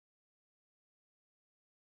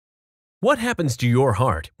What happens to your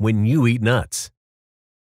heart when you eat nuts?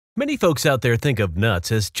 Many folks out there think of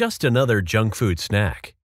nuts as just another junk food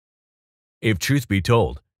snack. If truth be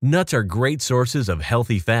told, nuts are great sources of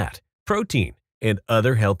healthy fat, protein, and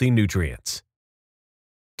other healthy nutrients.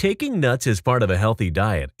 Taking nuts as part of a healthy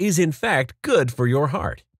diet is in fact good for your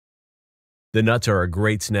heart. The nuts are a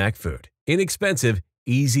great snack food, inexpensive,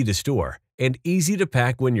 easy to store, and easy to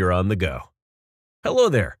pack when you're on the go. Hello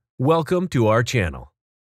there, welcome to our channel.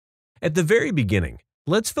 At the very beginning,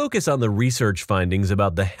 let's focus on the research findings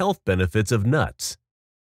about the health benefits of nuts.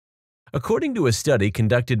 According to a study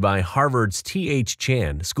conducted by Harvard's T.H.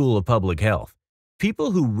 Chan School of Public Health,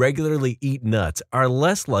 people who regularly eat nuts are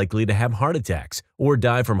less likely to have heart attacks or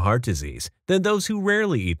die from heart disease than those who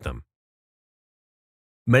rarely eat them.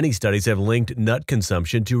 Many studies have linked nut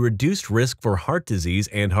consumption to reduced risk for heart disease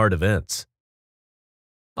and heart events.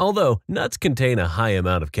 Although nuts contain a high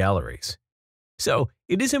amount of calories, so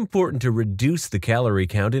it is important to reduce the calorie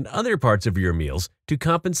count in other parts of your meals to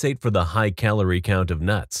compensate for the high calorie count of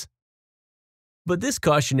nuts. But this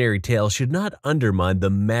cautionary tale should not undermine the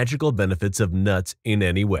magical benefits of nuts in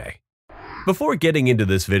any way. Before getting into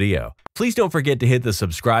this video, please don't forget to hit the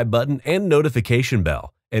subscribe button and notification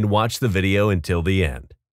bell and watch the video until the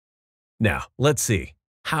end. Now, let's see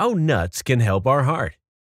how nuts can help our heart.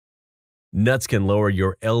 Nuts can lower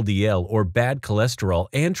your LDL or bad cholesterol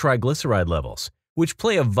and triglyceride levels, which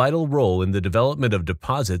play a vital role in the development of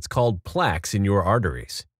deposits called plaques in your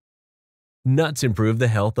arteries. Nuts improve the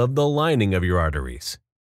health of the lining of your arteries.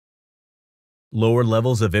 Lower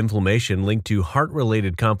levels of inflammation linked to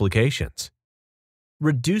heart-related complications.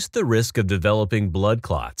 Reduce the risk of developing blood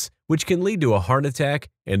clots, which can lead to a heart attack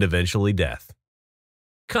and eventually death.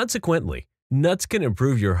 Consequently, nuts can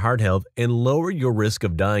improve your heart health and lower your risk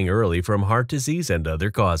of dying early from heart disease and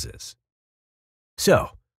other causes. So,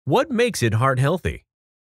 what makes it heart healthy?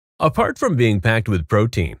 Apart from being packed with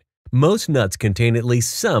protein, most nuts contain at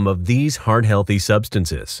least some of these heart-healthy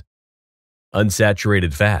substances.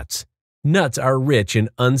 Unsaturated fats. Nuts are rich in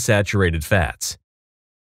unsaturated fats.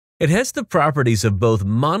 It has the properties of both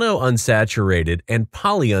monounsaturated and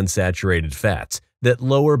polyunsaturated fats that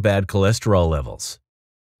lower bad cholesterol levels.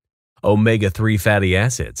 Omega-3 fatty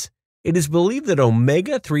acids. It is believed that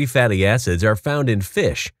omega-3 fatty acids are found in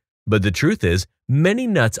fish, but the truth is, many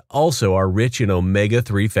nuts also are rich in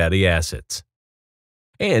omega-3 fatty acids.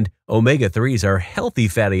 And omega-3s are healthy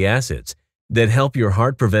fatty acids that help your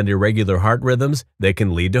heart prevent irregular heart rhythms that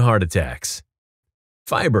can lead to heart attacks.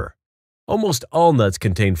 Fiber. Almost all nuts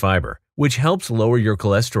contain fiber, which helps lower your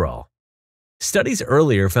cholesterol. Studies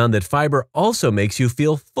earlier found that fiber also makes you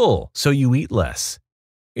feel full, so you eat less.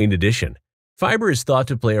 In addition, fiber is thought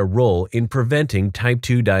to play a role in preventing type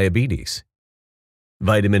 2 diabetes.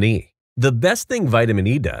 Vitamin E. The best thing vitamin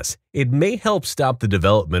E does, it may help stop the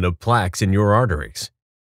development of plaques in your arteries.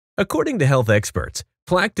 According to health experts,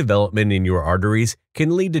 plaque development in your arteries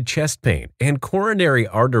can lead to chest pain and coronary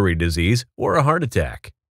artery disease or a heart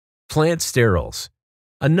attack. Plant sterols.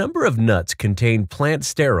 A number of nuts contain plant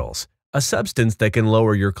sterols, a substance that can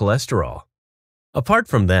lower your cholesterol. Apart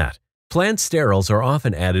from that, plant sterols are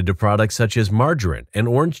often added to products such as margarine and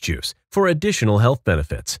orange juice for additional health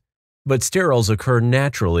benefits, but sterols occur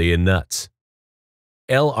naturally in nuts.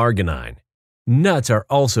 L-arginine. Nuts are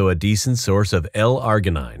also a decent source of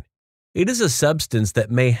L-arginine. It is a substance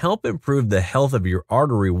that may help improve the health of your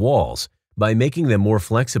artery walls by making them more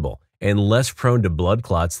flexible and less prone to blood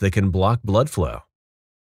clots that can block blood flow.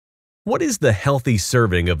 What is the healthy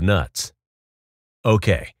serving of nuts?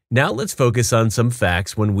 Okay, now let's focus on some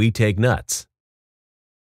facts when we take nuts.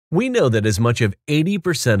 We know that as much as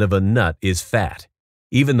 80% of a nut is fat.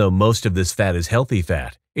 Even though most of this fat is healthy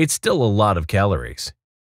fat, it's still a lot of calories.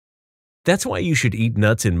 That's why you should eat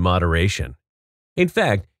nuts in moderation. In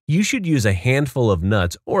fact, you should use a handful of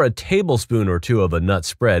nuts or a tablespoon or two of a nut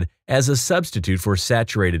spread as a substitute for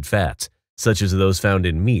saturated fats, such as those found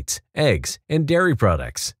in meats, eggs, and dairy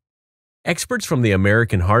products. Experts from the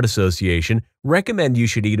American Heart Association recommend you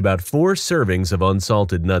should eat about 4 servings of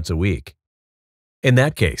unsalted nuts a week. In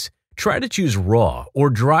that case, try to choose raw or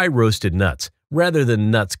dry roasted nuts rather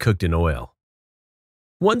than nuts cooked in oil.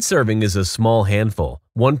 1 serving is a small handful,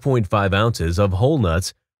 1.5 ounces of whole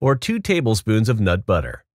nuts or 2 tablespoons of nut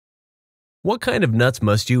butter. What kind of nuts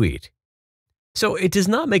must you eat? So it does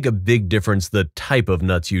not make a big difference the type of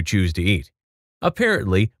nuts you choose to eat.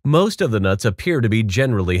 Apparently, most of the nuts appear to be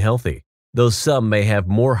generally healthy, though some may have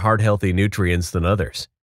more heart-healthy nutrients than others.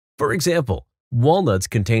 For example, walnuts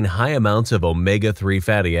contain high amounts of omega-3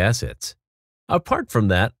 fatty acids. Apart from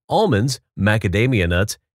that, almonds, macadamia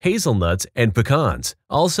nuts, hazelnuts, and pecans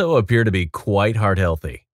also appear to be quite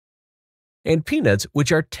heart-healthy. And peanuts,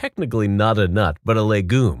 which are technically not a nut but a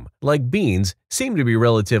legume, like beans, seem to be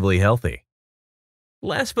relatively healthy.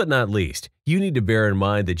 Last but not least, you need to bear in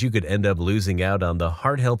mind that you could end up losing out on the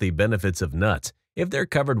heart-healthy benefits of nuts if they're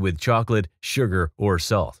covered with chocolate, sugar, or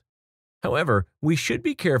salt. However, we should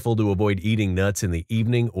be careful to avoid eating nuts in the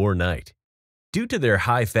evening or night. Due to their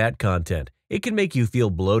high fat content, it can make you feel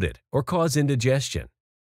bloated or cause indigestion.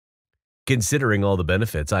 Considering all the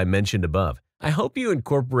benefits I mentioned above, I hope you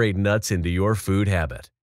incorporate nuts into your food habit.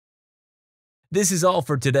 This is all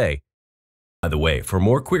for today. By the way, for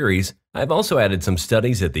more queries, I've also added some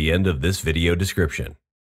studies at the end of this video description.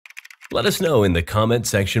 Let us know in the comment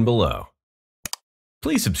section below.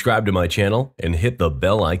 Please subscribe to my channel and hit the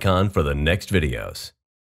bell icon for the next videos.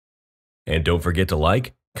 And don't forget to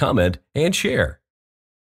like, comment, and share.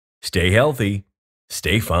 Stay healthy,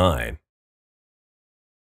 stay fine.